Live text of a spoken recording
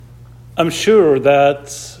I'm sure that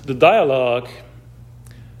the dialogue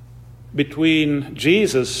between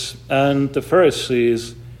Jesus and the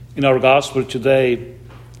Pharisees in our gospel today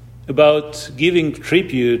about giving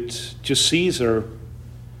tribute to Caesar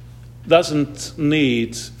doesn't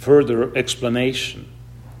need further explanation.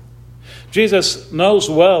 Jesus knows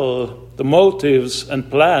well the motives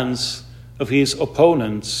and plans of his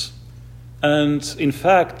opponents, and in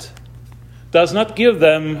fact does not give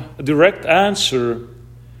them a direct answer,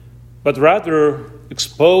 but rather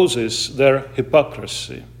exposes their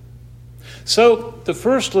hypocrisy. So the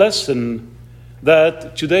first lesson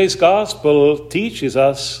that today's gospel teaches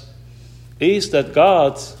us is that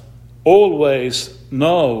God always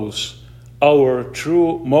knows our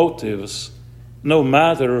true motives, no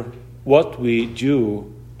matter what we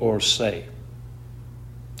do or say.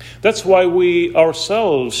 That's why we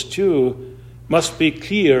ourselves, too, must be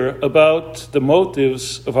clear about the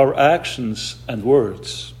motives of our actions and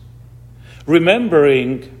words,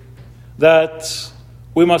 remembering that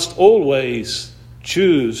we must always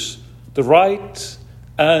choose the right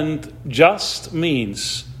and just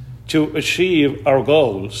means to achieve our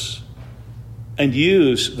goals and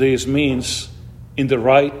use these means in the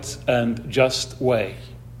right and just way.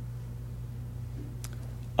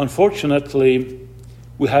 Unfortunately,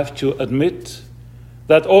 we have to admit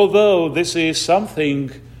that although this is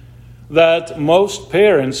something that most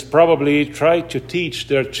parents probably try to teach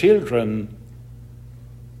their children,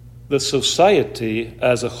 the society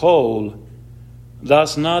as a whole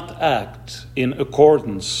does not act in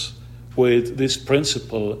accordance with this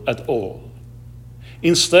principle at all.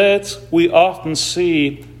 Instead, we often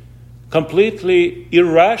see completely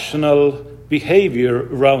irrational behavior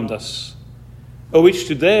around us, of which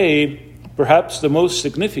today, perhaps the most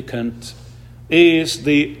significant, is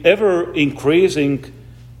the ever-increasing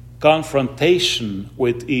confrontation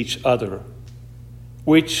with each other,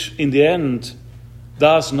 which in the end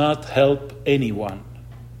does not help anyone,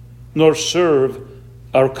 nor serve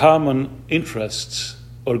our common interests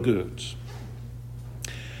or goods.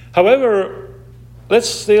 However, let's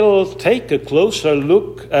still take a closer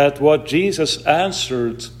look at what Jesus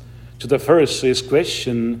answered to the Pharisees'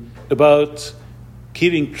 question about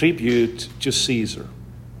giving tribute to Caesar.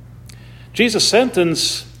 Jesus'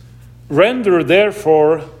 sentence, "Render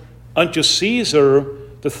therefore unto Caesar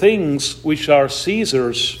the things which are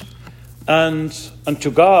Caesar's, and unto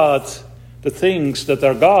God the things that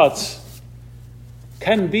are God's,"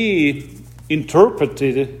 can be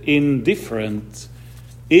interpreted in different,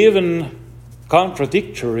 even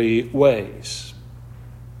contradictory ways.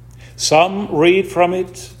 Some read from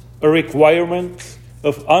it a requirement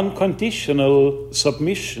of unconditional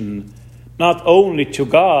submission, not only to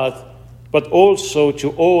God, but also to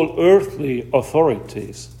all earthly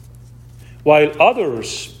authorities, while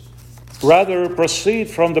others rather proceed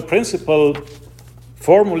from the principle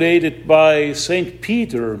formulated by St.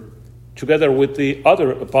 Peter together with the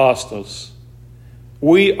other apostles: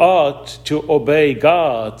 we ought to obey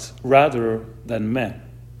God rather than men.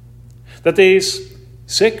 That is,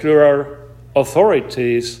 secular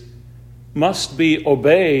authorities must be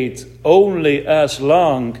obeyed only as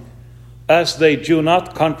long as they do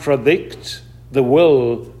not contradict the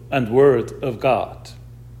will and word of God.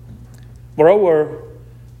 Moreover,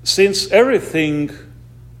 since everything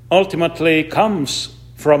ultimately comes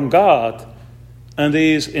from God and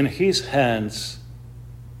is in his hands,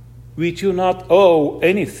 we do not owe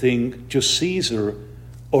anything to Caesar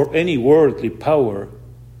or any worldly power,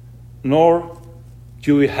 nor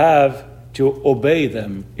do we have to obey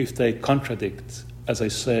them if they contradict, as I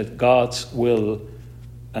said, God's will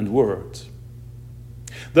and word.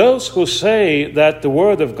 Those who say that the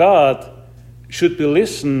word of God should be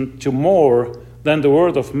listened to more than the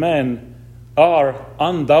word of men are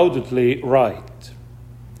undoubtedly right.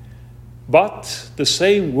 But the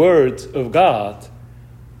same word of God,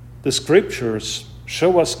 the scriptures,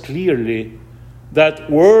 show us clearly that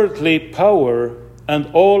worldly power and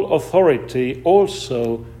all authority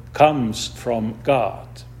also comes from God.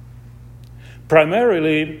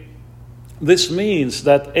 Primarily, this means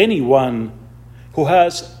that anyone who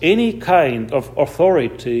has any kind of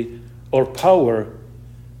authority or power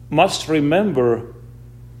must remember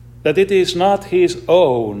that it is not his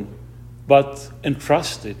own, but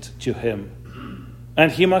entrusted to him.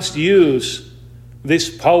 And he must use this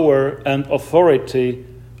power and authority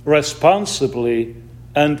responsibly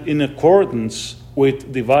and in accordance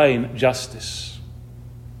with divine justice.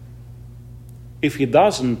 If he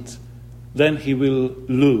doesn't, then he will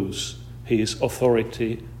lose his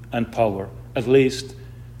authority and power, at least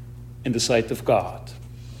in the sight of God.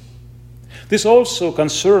 This also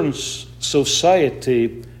concerns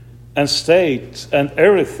society and state and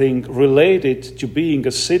everything related to being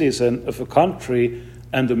a citizen of a country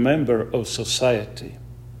and a member of society.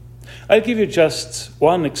 I'll give you just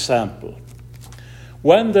one example.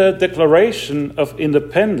 When the Declaration of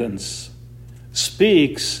Independence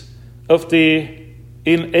speaks of the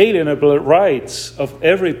inalienable rights of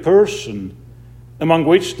every person, among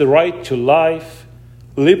which the right to life,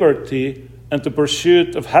 liberty, and the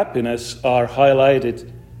pursuit of happiness are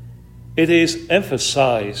highlighted, it is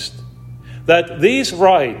emphasized that these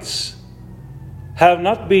rights have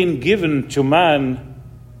not been given to man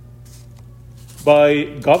by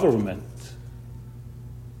government,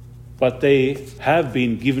 but they have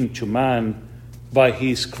been given to man by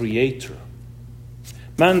his Creator.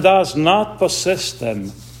 Man does not possess them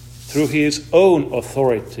through his own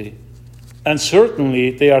authority, and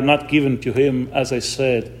certainly they are not given to him, as I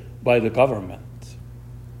said, by the government.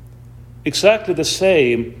 Exactly the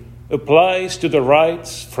same applies to the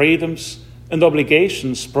rights, freedoms, and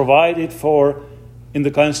obligations provided for in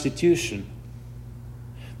the Constitution.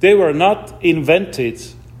 They were not invented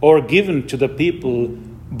or given to the people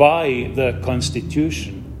by the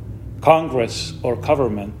Constitution, Congress, or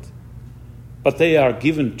government, but they are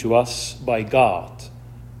given to us by God,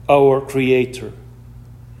 our Creator.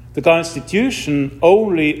 The Constitution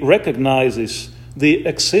only recognizes the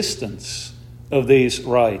existence of these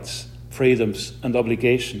rights, freedoms, and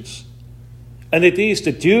obligations. And it is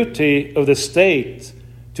the duty of the state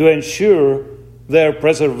to ensure their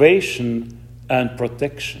preservation and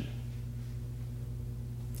protection.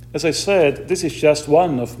 As I said, this is just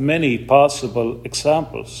one of many possible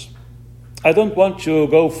examples. I don't want to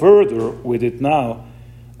go further with it now.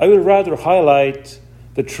 I will rather highlight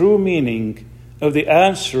the true meaning of the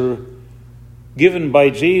answer given by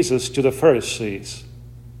Jesus to the Pharisees.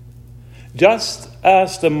 Just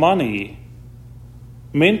as the money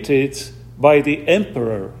minted by the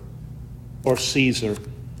emperor or Caesar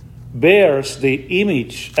bears the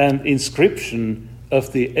image and inscription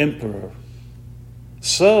of the emperor,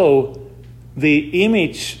 so the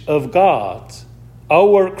image of God,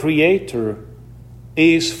 our Creator,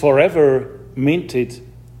 is forever minted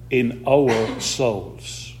in our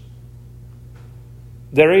souls.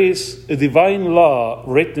 There is a divine law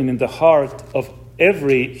written in the heart of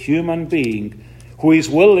every human being who is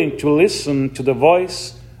willing to listen to the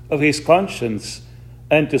voice of his conscience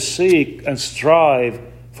and to seek and strive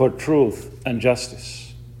for truth and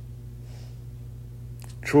justice.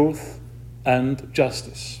 Truth and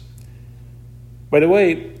justice. By the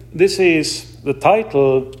way, this is the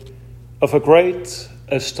title of a great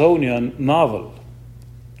Estonian novel,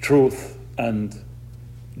 Truth and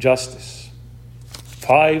Justice.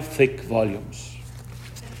 5 thick volumes.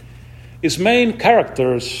 Its main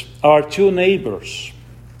characters are 2 neighbors,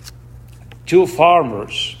 2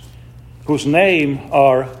 farmers, whose names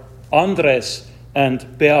are Andres and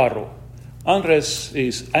Pearu. Andres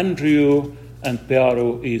is Andrew and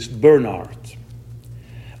Pearu is Bernard.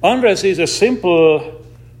 Andres is a simple,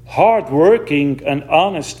 hard-working and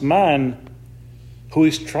honest man who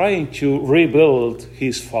is trying to rebuild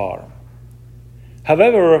his farm.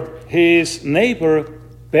 However, his neighbor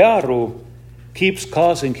Pearu keeps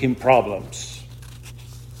causing him problems.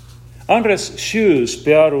 Andres sues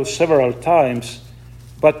Pearu several times,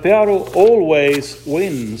 but Pearu always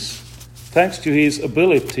wins thanks to his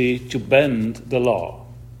ability to bend the law.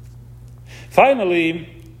 Finally,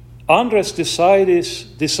 Andres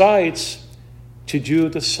decides to do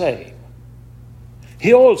the same.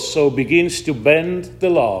 He also begins to bend the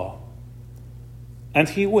law, and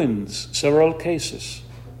he wins several cases.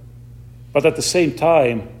 But at the same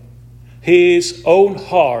time, his own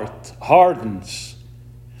heart hardens,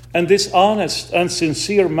 and this honest and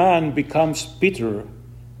sincere man becomes bitter,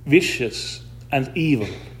 vicious, and evil.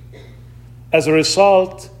 As a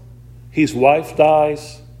result, his wife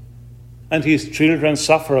dies, and his children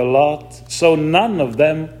suffer a lot, so none of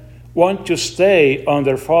them want to stay on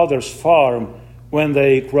their father's farm when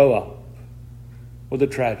they grow up. What a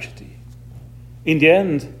tragedy. In the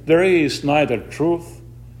end, there is neither truth,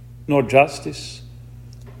 nor justice,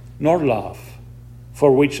 nor love,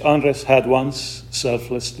 for which Andres had once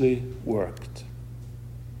selflessly worked.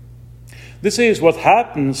 This is what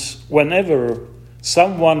happens whenever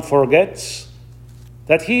someone forgets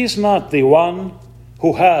that he is not the one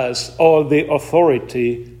who has all the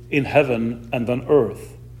authority in heaven and on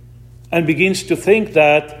earth, and begins to think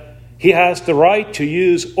that he has the right to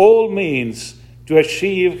use all means to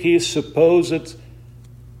achieve his supposed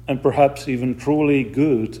and perhaps even truly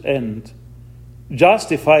good end,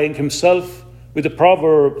 justifying himself with a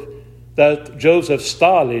proverb that Joseph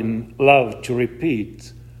Stalin loved to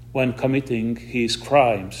repeat when committing his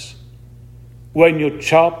crimes. when you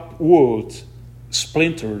chop wood,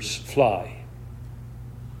 splinters fly.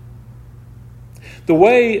 The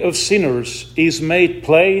way of sinners is made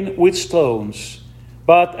plain with stones,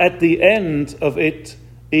 but at the end of it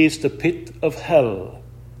is the pit of hell,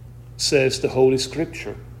 says the Holy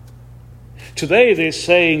Scripture. Today this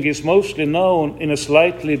saying is mostly known in a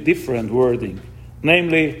slightly different wording,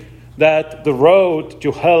 namely that the road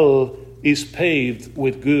to hell is paved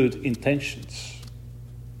with good intentions.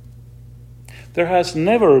 There has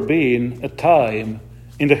never been a time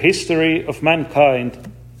in the history of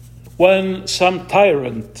mankind when some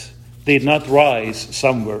tyrant did not rise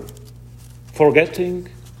somewhere, forgetting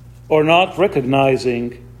or not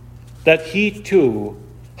recognizing that he too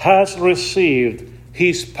has received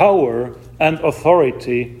his power and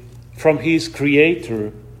authority from his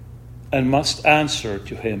Creator and must answer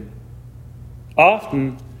to him.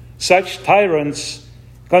 Often, such tyrants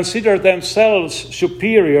consider themselves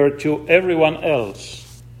superior to everyone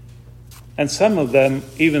else, and some of them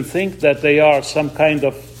even think that they are some kind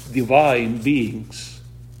of divine beings.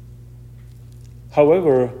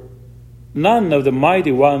 However, none of the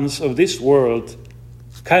mighty ones of this world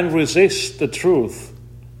can resist the truth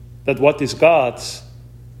that what is God's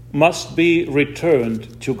must be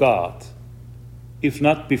returned to God, if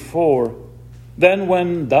not before, then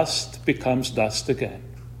when dust becomes dust again.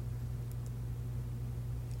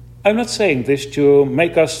 I'm not saying this to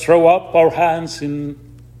make us throw up our hands in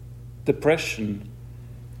depression.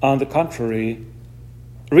 On the contrary,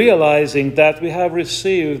 realizing that we have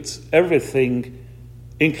received everything,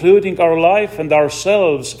 including our life and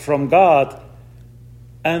ourselves, from God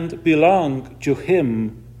and belong to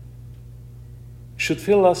Him, should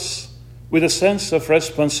fill us with a sense of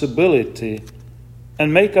responsibility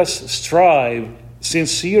and make us strive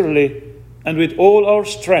sincerely and with all our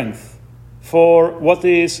strength for what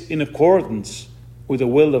is in accordance with the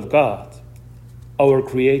will of God, our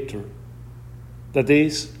Creator. That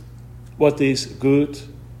is, what is good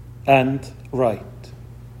and right.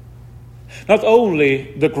 Not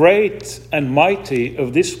only the great and mighty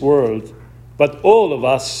of this world, but all of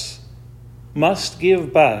us must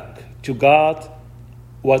give back to God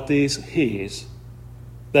what is His,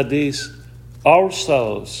 that is,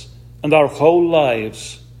 ourselves and our whole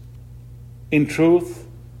lives, in truth,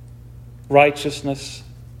 righteousness,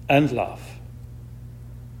 and love.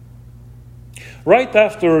 Right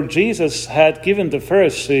after Jesus had given the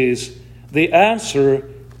Pharisees the answer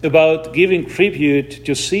about giving tribute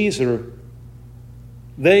to Caesar,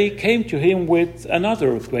 they came to him with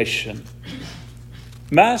another question.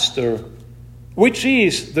 Master, which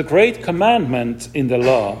is the great commandment in the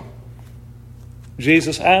law?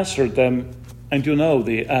 Jesus answered them, and you know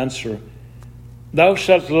the answer. Thou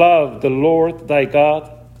shalt love the Lord thy God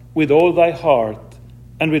with all thy heart,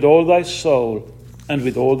 and with all thy soul, and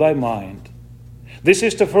with all thy mind. This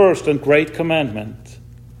is the first and great commandment.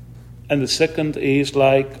 And the second is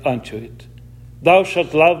like unto it. Thou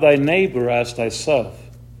shalt love thy neighbor as thyself.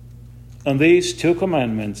 On these two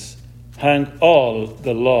commandments hang all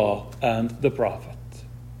the law and the prophet.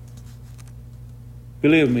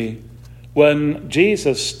 Believe me, when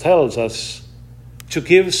Jesus tells us to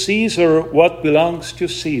give Caesar what belongs to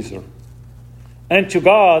Caesar, and to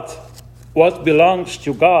God what belongs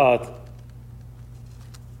to God,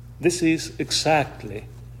 this is exactly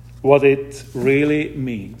what it really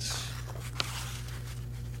means.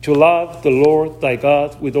 To love the Lord thy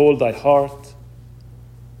God with all thy heart,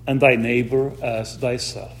 and thy neighbor as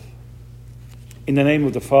thyself. In the name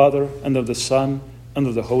of the Father, and of the Son, and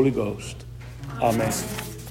of the Holy Ghost. Amen.